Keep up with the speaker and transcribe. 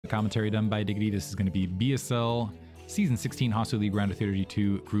commentary done by Diggity. This is going to be BSL Season 16 Hasuleague Round of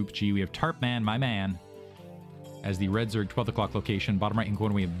 32 Group G. We have Tarpman, my man, as the Red Zerg 12 o'clock location. Bottom right in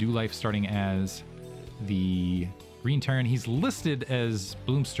corner, we have Life starting as the Green Terran. He's listed as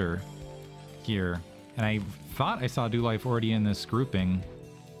Bloomster here, and I thought I saw Life already in this grouping,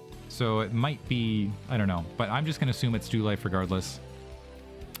 so it might be, I don't know, but I'm just going to assume it's Life regardless.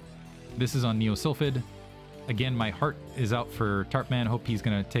 This is on Neo Sylphid. Again, my heart is out for Tarpman. Hope he's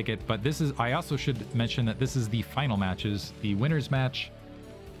going to take it. But this is, I also should mention that this is the final matches. The winners match,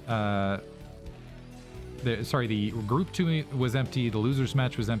 the group 2 was empty. The losers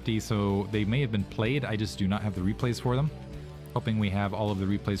match was empty. So they may have been played. I just do not have the replays for them. Hoping we have all of the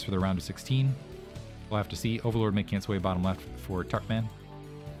replays for the round of 16. We'll have to see. Overlord making its way bottom left for Tarpman. I'm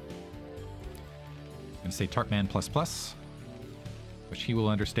going to say Tarpman ++, which he will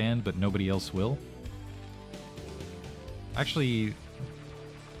understand, but nobody else will. Actually,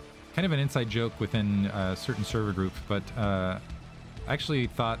 kind of an inside joke within a certain server group, but I actually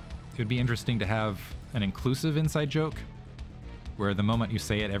thought it would be interesting to have an inclusive inside joke where the moment you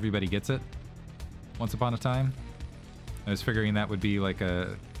say it, everybody gets it. Once upon a time, I was figuring that would be like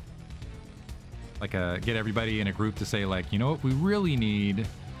a get everybody in a group to say, like, you know what we really need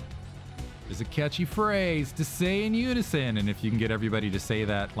is a catchy phrase to say in unison, and if you can get everybody to say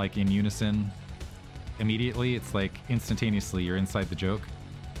that like in unison immediately, it's like instantaneously you're inside the joke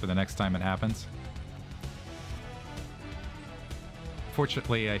for the next time it happens.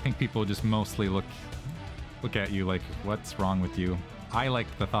 Fortunately, I think people just mostly look at you like, what's wrong with you? I like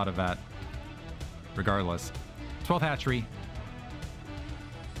the thought of that regardless. 12th hatchery.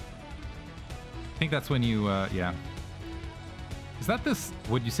 I think that's when you, yeah. Is that this,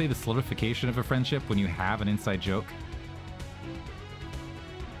 would you say, the solidification of a friendship when you have an inside joke?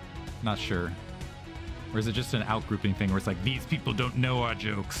 Not sure. Or is it just an outgrouping thing where it's like, these people don't know our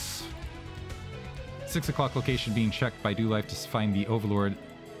jokes? 6 o'clock location being checked by Life to find the Overlord.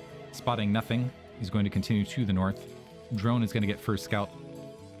 Spotting nothing. He's going to continue to the north. Drone is going to get first scout.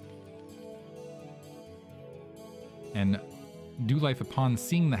 And Life, upon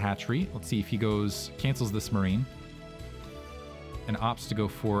seeing the hatchery, let's see if he goes, cancels this Marine, and opts to go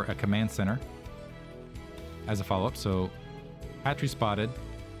for a command center as a follow-up. So hatchery spotted,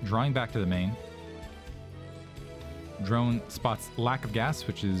 drawing back to the main. Drone spots lack of gas,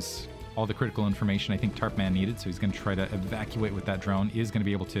 which is all the critical information I think Tarpman needed, so he's going to try to evacuate with that drone. Is going to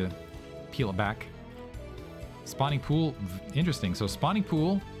be able to peel it back. Spawning pool, interesting. So spawning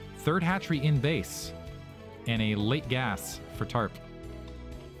pool, 3rd hatchery in base, and a late gas for Tarp,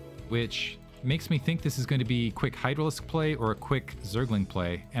 which makes me think this is going to be quick Hydralisk play or a quick Zergling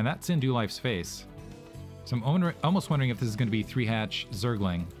play, and that's in Life's face. So I'm almost wondering if this is going to be 3-hatch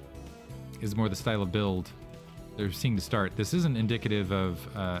Zergling, is more the style of build they're seeing to start. This isn't indicative of,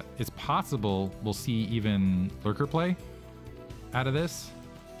 it's possible we'll see even Lurker play out of this.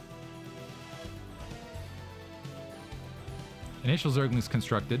 Initial Zerglings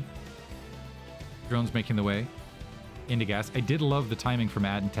constructed. Drones making the way into gas. I did love the timing from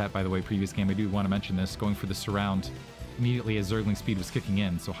Adentat, by the way, previous game. I do want to mention this, going for the surround immediately as Zergling speed was kicking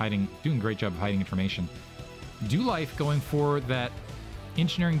in. So doing a great job of hiding information. Life going for that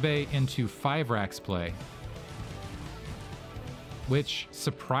engineering bay into 5 racks play, which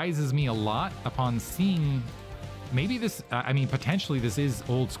surprises me a lot upon seeing maybe this, I mean, potentially this is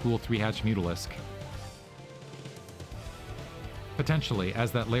old school 3-hatch Mutalisk. Potentially,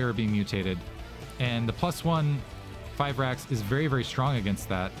 as that layer being mutated. And the +1 5 racks is very, very strong against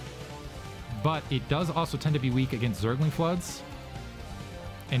that. But it does also tend to be weak against Zergling floods.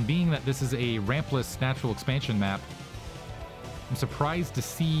 And being that this is a rampless natural expansion map, I'm surprised to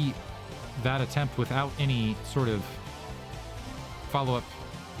see that attempt without any sort of follow-up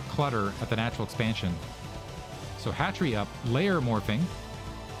clutter at the natural expansion. So hatchery up, layer morphing.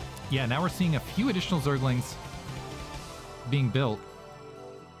 Yeah, now we're seeing a few additional Zerglings being built.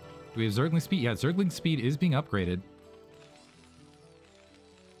 Do we have Zergling speed? Yeah, Zergling speed is being upgraded.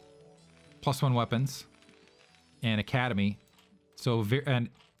 +1 weapons and academy. So and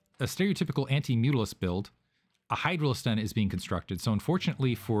a stereotypical anti-Mutalisk build. A Hydralisk den is being constructed. So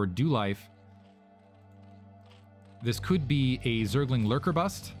unfortunately for Life, this could be a Zergling Lurker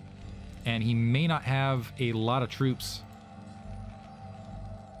bust, and he may not have a lot of troops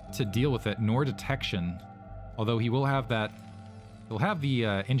to deal with it, nor detection. Although he will have that, he'll have the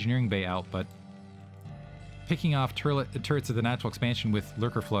engineering bay out, but picking off turrets of the natural expansion with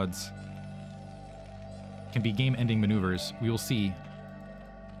Lurker floods can be game-ending maneuvers. We will see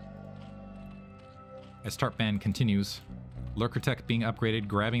as Tarpman continues. Lurker tech being upgraded,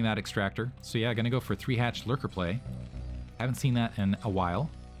 grabbing that extractor. So yeah, gonna go for 3-hatch Lurker play. Haven't seen that in a while.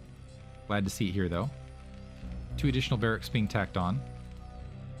 Glad to see it here, though. 2 additional barracks being tacked on.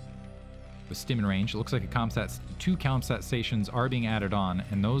 With stim and range. It looks like 2 ComSat stations are being added on,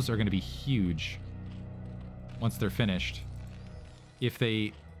 and those are going to be huge once they're finished. If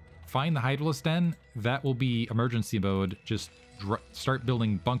they find the Hydralisk Den, that will be emergency mode. Just start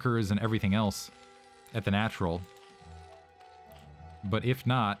building bunkers and everything else at the natural. But if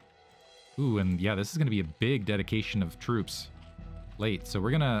not... Ooh, and yeah, this is going to be a big dedication of troops late. So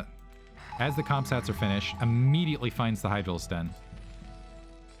we're going to, as the ComSats are finished, immediately finds the Hydralisk Den.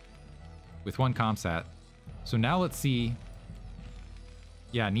 With 1 ComSat. So now let's see...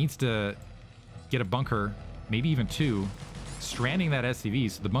 Yeah, needs to get a bunker, maybe even 2, stranding that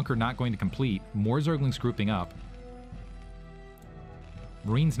SCV, so the bunker not going to complete. More Zerglings grouping up.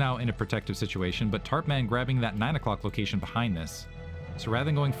 Marines now in a protective situation, but Tarpman grabbing that 9 o'clock location behind this. So rather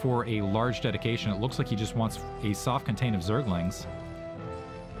than going for a large dedication, it looks like he just wants a soft contain of Zerglings.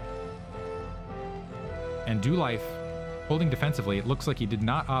 And Life holding defensively. It looks like he did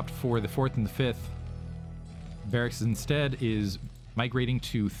not opt for the 4th and the 5th barracks. Instead is migrating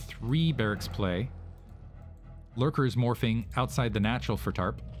to 3 barracks play. Lurkers morphing outside the natural for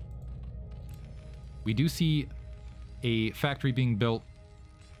Tarp. We do see a factory being built,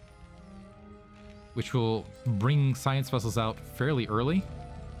 which will bring science vessels out fairly early.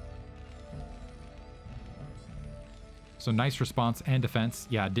 So nice response and defense.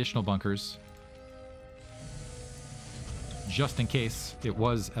 Yeah, additional bunkers. Just in case it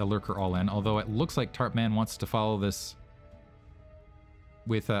was a lurker all-in, although it looks like Tarpman wants to follow this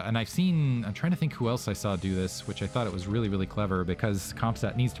with, and I'm trying to think who else I saw do this, which I thought it was really, really clever, because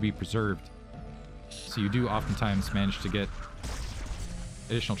ComSat needs to be preserved. So you do oftentimes manage to get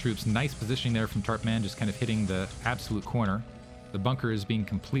additional troops. Nice positioning there from Tarpman, just kind of hitting the absolute corner. The bunker is being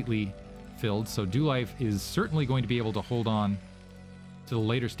completely filled, so Life is certainly going to be able to hold on to the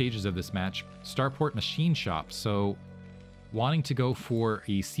later stages of this match. Starport Machine Shop, so wanting to go for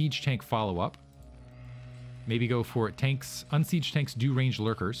a siege tank follow-up. Maybe go for tanks. Unsieged tanks do range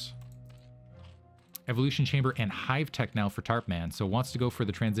lurkers. Evolution Chamber and Hive Tech now for Tarpman, so wants to go for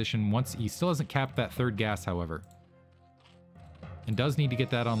the transition once. He still hasn't capped that 3rd gas, however. And does need to get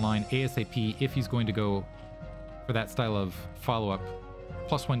that online ASAP if he's going to go for that style of follow-up.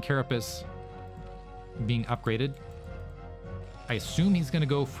 +1 Carapace being upgraded. I assume he's going to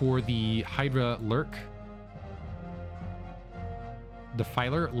go for the Hydra Lurk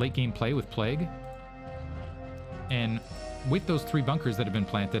Defiler late game play with Plague. And with those 3 bunkers that have been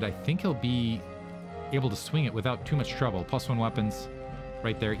planted, I think he'll be able to swing it without too much trouble. +1 weapons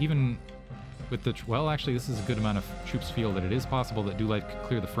right there. Even with the... Well, actually, this is a good amount of troops fielded. It is possible that Life could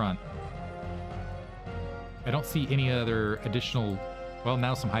clear the front. I don't see any other additional... Well,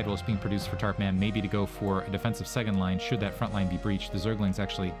 now some Hydralisks being produced for Tarpman, maybe to go for a defensive 2nd line should that front line be breached. The Zerglings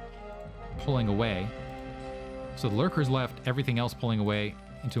actually pulling away. So the Lurkers left, everything else pulling away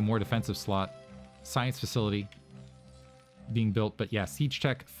into a more defensive slot. Science facility being built, but yeah, Siege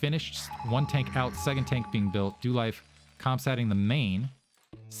Tech finished. 1 tank out, 2nd tank being built. Life ComSatting the main.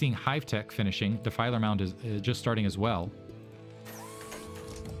 Seeing Hive Tech finishing. Defiler Mound is just starting as well.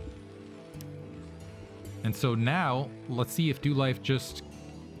 And so now, let's see if Life just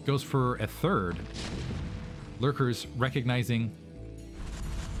goes for a 3rd. Lurkers recognizing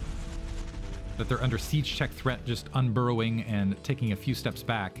that they're under siege tech threat, just unburrowing and taking a few steps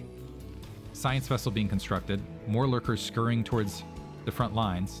back. Science vessel being constructed. More lurkers scurrying towards the front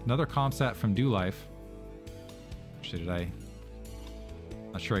lines. Another ComSat from Life. Actually,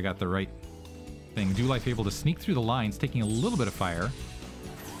 not sure I got the right thing. Life able to sneak through the lines, taking a little bit of fire.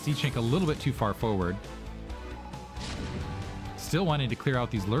 Siege tank a little bit too far forward. Still wanting to clear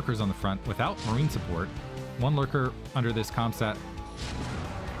out these lurkers on the front without marine support. 1 lurker under this ComSat.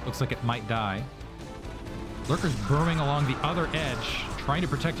 Looks like it might die. Lurkers burrowing along the other edge, trying to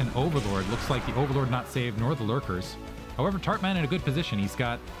protect an Overlord. Looks like the Overlord not saved, nor the lurkers. However, Tarpman in a good position. He's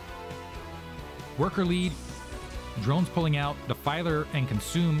got worker lead, drones pulling out, Defiler and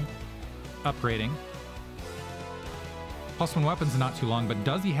Consume upgrading. +1 weapons not too long, but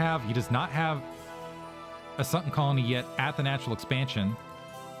does he have... He does not have a Sunken Colony yet at the natural expansion,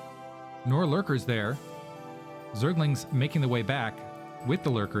 nor lurkers there. Zerglings making the way back with the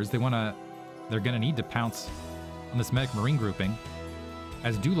lurkers. They're gonna need to pounce on this medic marine grouping.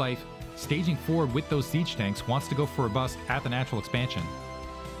 As Life staging forward with those siege tanks, wants to go for a bust at the natural expansion.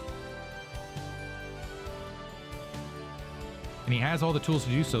 And he has all the tools to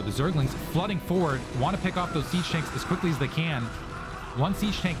do so. The Zerglings flooding forward, want to pick off those siege tanks as quickly as they can. 1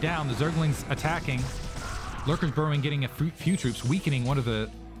 siege tank down, the Zerglings attacking. Lurkers burrowing, getting a few troops, weakening one of the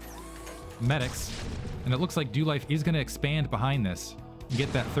medics. And it looks like Life is going to expand behind this.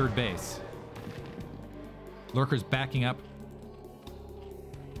 get that third base. Lurker's backing up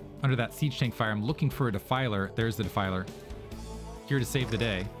under that siege tank fire. I'm looking for a defiler. There's the defiler. Here to save the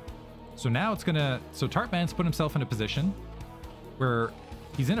day. So now it's gonna... So Tartman's put himself in a position where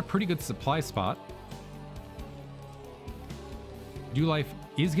he's in a pretty good supply spot. Life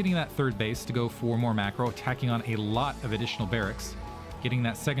is getting that third base to go for more macro, attacking on a lot of additional barracks, getting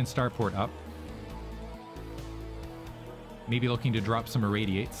that second starport up. Maybe looking to drop some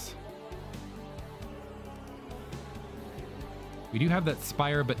irradiates. We do have that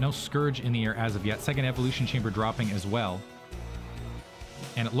Spire, but no Scourge in the air as of yet. Second Evolution Chamber dropping as well.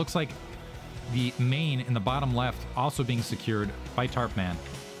 And it looks like the main in the bottom left also being secured by Tarpman.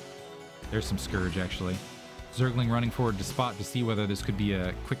 There's some Scourge, actually. Zergling running forward to spot to see whether this could be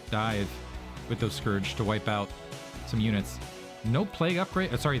a quick dive with those Scourge to wipe out some units. No Plague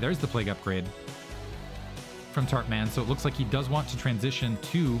upgrade. Sorry, there's the Plague upgrade from Tartman. So it looks like he does want to transition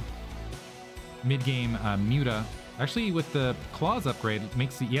to mid-game Muta. Actually, with the Claws upgrade,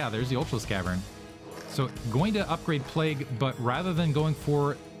 makes the... Yeah, there's the Ultralisk Cavern. So going to upgrade Plague, but rather than going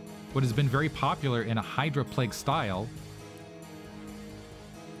for what has been very popular in a Hydra Plague style,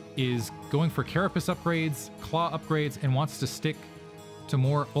 is going for Carapace upgrades, Claw upgrades, and wants to stick to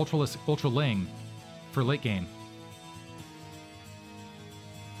more Ultralisk Ultraling for late game.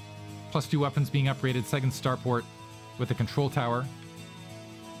 Plus 2 weapons being upgraded, second starport with the control tower.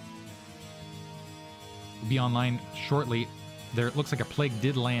 Will be online shortly. There, it looks like a Plague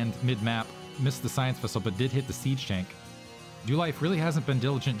did land mid-map, missed the Science Vessel, but did hit the Siege Tank. Life really hasn't been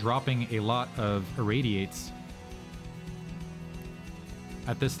diligent dropping a lot of irradiates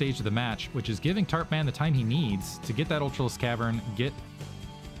at this stage of the match, which is giving Tartman the time he needs to get that Ultralisk Cavern, get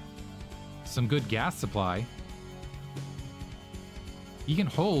some good gas supply. He can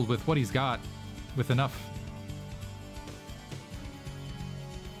hold with what he's got with enough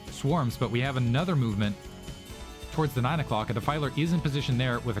swarms, but we have another movement towards the 9 o'clock. A Defiler is in position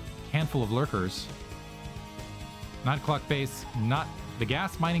there with a handful of Lurkers. 9 o'clock base, not the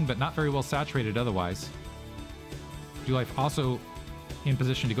gas mining, but not very well saturated otherwise. Life also in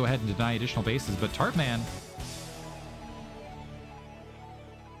position to go ahead and deny additional bases, but Tartman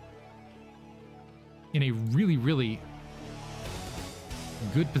in a really, really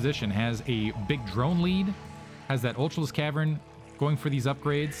good position, has a big drone lead, has that Ultralisk Cavern going for these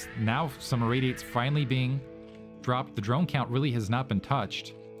upgrades. Now some irradiates finally being dropped. The drone count really has not been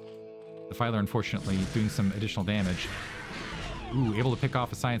touched. The Filer, unfortunately, doing some additional damage. Ooh, able to pick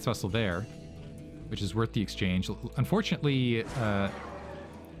off a Science Vessel there, which is worth the exchange. Unfortunately,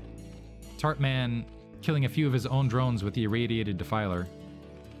 Tartman killing a few of his own drones with the irradiated Defiler.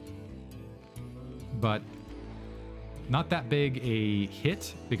 But not that big a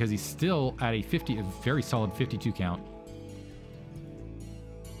hit, because he's still at a very solid 52 count.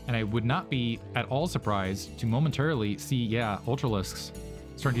 And I would not be at all surprised to momentarily see, yeah, Ultralisks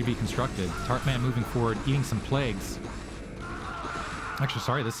starting to be constructed. Tartman moving forward, eating some plagues. Actually,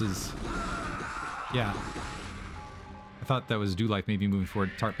 sorry, this is... Yeah. I thought that was Life maybe moving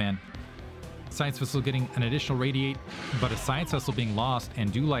forward. Tartman. Science Vessel getting an additional radiate, but a Science Vessel being lost,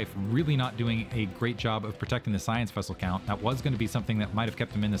 and Life really not doing a great job of protecting the Science Vessel count. That was going to be something that might have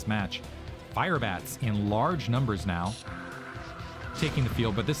kept him in this match. Firebats in large numbers now taking the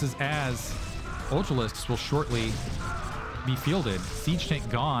field, but this is as Ultralisks will shortly be fielded. Siege Tank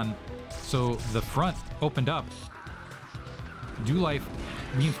gone, so the front opened up. Life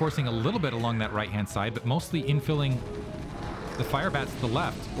reinforcing a little bit along that right-hand side, but mostly infilling the Firebats to the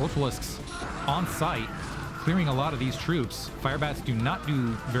left. Ultralisks on site, clearing a lot of these troops. Firebats do not do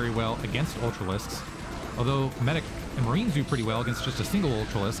very well against Ultralisks, although Medic and Marines do pretty well against just a single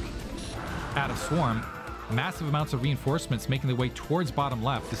Ultralisk out of Swarm. Massive amounts of reinforcements making their way towards bottom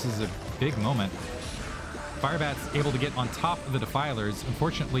left. This is a big moment. Firebats able to get on top of the Defilers.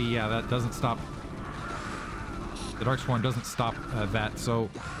 Unfortunately, yeah, that doesn't stop. The Dark Swarm doesn't stop that, so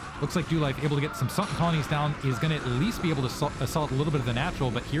looks like Life able to get some Sultan colonies down, is going to at least be able to assault a little bit of the natural,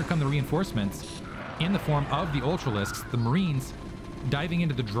 but here come the reinforcements in the form of the Ultralisks. The Marines diving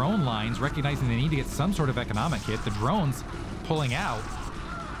into the drone lines, recognizing they need to get some sort of economic hit. The drones pulling out,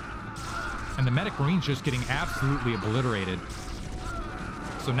 and the Medic Marines just getting absolutely obliterated.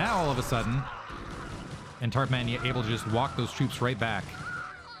 So now all of a sudden, and Tartman able to just walk those troops right back.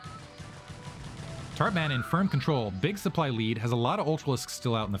 Tartman in firm control, big supply lead, has a lot of Ultralisks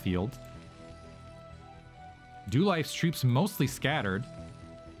still out in the field. Life's troops mostly scattered.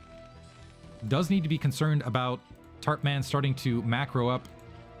 Does need to be concerned about Tartman starting to macro up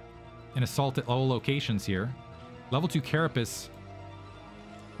and assault at all locations here. Level 2 Carapace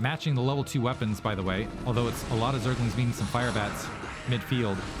Matching the level 2 weapons, by the way, although it's a lot of Zerglings being some fire bats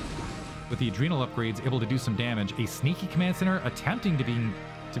midfield. With the adrenal upgrades, able to do some damage. A sneaky command center attempting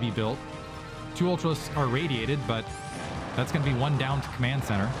to be built. 2 Ultralisks are radiated, but that's going to be 1 down to command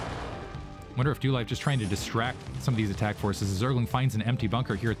center. Wonder if Life just trying to distract some of these attack forces. Zergling finds an empty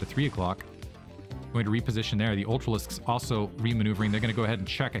bunker here at the 3 o'clock. Going to reposition there. The Ultralisks also remaneuvering. They're going to go ahead and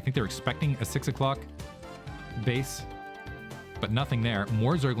check. I think they're expecting a 6 o'clock base, but nothing there.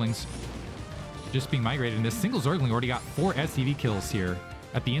 More Zerglings just being migrated. And this single Zergling already got 4 SCV kills here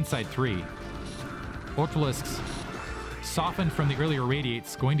at the inside 3. Ultralisks softened from the earlier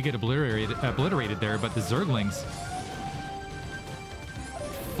radiates, going to get obliterated there, but the Zerglings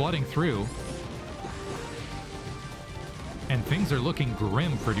flooding through. And things are looking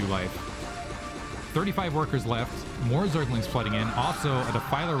grim for Life. 35 workers left, more Zerglings flooding in. Also a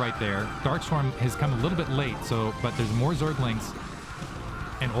Defiler right there. Darkstorm has come a little bit late, but there's more Zerglings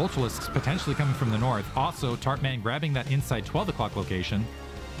and Ultralisks potentially coming from the north. Also, Tartman grabbing that inside 12 o'clock location.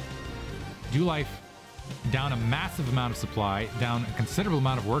 Life down a massive amount of supply, down a considerable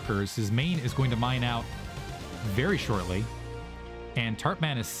amount of workers. His main is going to mine out very shortly. And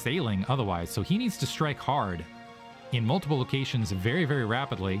Tartman is sailing otherwise, so he needs to strike hard in multiple locations very, very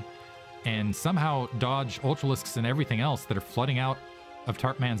rapidly and somehow dodge Ultralisks and everything else that are flooding out of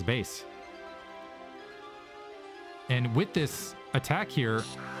Tartman's base. And with this attack here,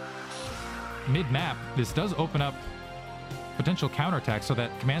 mid-map, this does open up potential counterattack so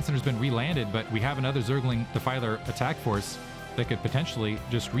that command center's been relanded, but we have another Zergling Defiler attack force that could potentially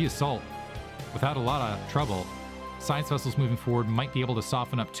just reassault without a lot of trouble. Science vessels moving forward might be able to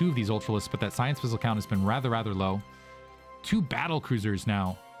soften up 2 of these Ultralisks, but that science vessel count has been rather low. 2 battle cruisers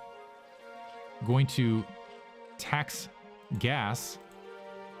now going to tax gas,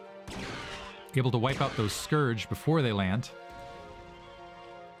 able to wipe out those Scourge before they land.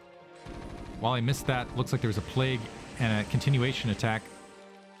 While I missed that, looks like there was a Plague and a continuation attack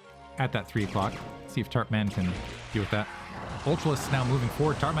at that 3 o'clock. See if Tartman can deal with that. Ultralisks now moving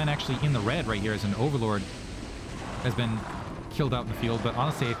forward. Tartman actually in the red right here as an Overlord has been killed out in the field, but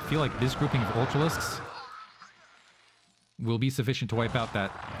honestly, I feel like this grouping of Ultralisks will be sufficient to wipe out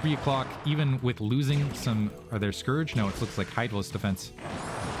that 3 o'clock, even with losing some... Are there Scourge? No, it looks like Hydralisk defense.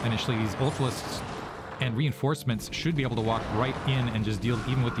 Initially, these Ultralisks and reinforcements should be able to walk right in and just deal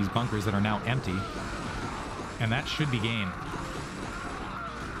even with these bunkers that are now empty. And that should be game.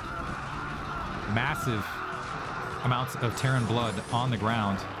 Massive amounts of Terran blood on the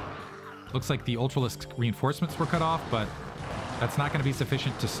ground. Looks like the Ultralisk reinforcements were cut off, but that's not going to be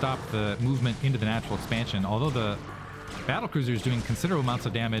sufficient to stop the movement into the natural expansion. Although the battlecruiser is doing considerable amounts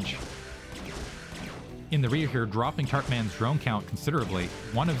of damage in the rear here, dropping Tartman's drone count considerably.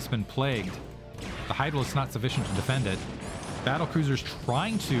 One of has been plagued. The Hydra is not sufficient to defend it. Battlecruisers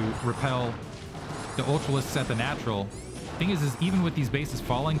trying to repel the Ultralisks at the natural. Thing is even with these bases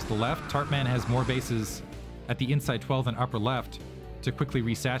falling to the left, Tartman has more bases at the inside 12 and upper left to quickly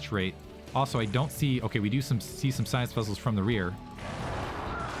resaturate. Also, I don't see... Okay, we do see some science vessels from the rear.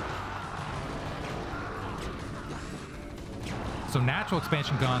 So natural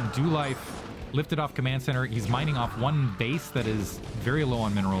expansion gone. Life lifted off command center. He's mining off 1 base that is very low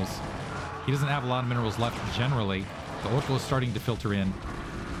on minerals. He doesn't have a lot of minerals left generally. The Ultra is starting to filter in.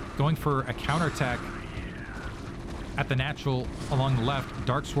 Going for a counterattack at the natural along the left.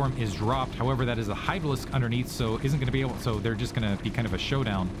 Dark Swarm is dropped. However, that is a Hydralisk underneath, so isn't going to be able... So they're just going to be kind of a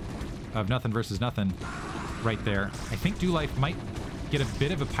showdown of nothing versus nothing right there. I think Life might get a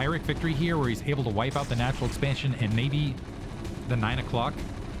bit of a Pyrrhic victory here where he's able to wipe out the natural expansion and maybe the 9 o'clock.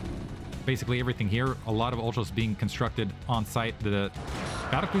 Basically everything here. A lot of Ultras being constructed on site. The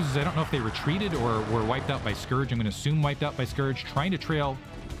battlecruisers, I don't know if they retreated or were wiped out by Scourge. I'm going to assume wiped out by Scourge, trying to trail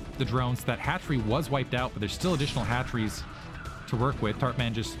the drones. That hatchery was wiped out, but there's still additional hatcheries to work with.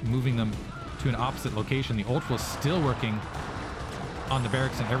 Tartman just moving them to an opposite location. The Ultra is still working on the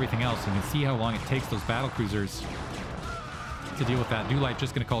barracks and everything else. You can see how long it takes those battlecruisers to deal with that. Life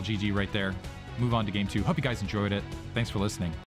just going to call GG right there. Move on to game 2. Hope you guys enjoyed it. Thanks for listening.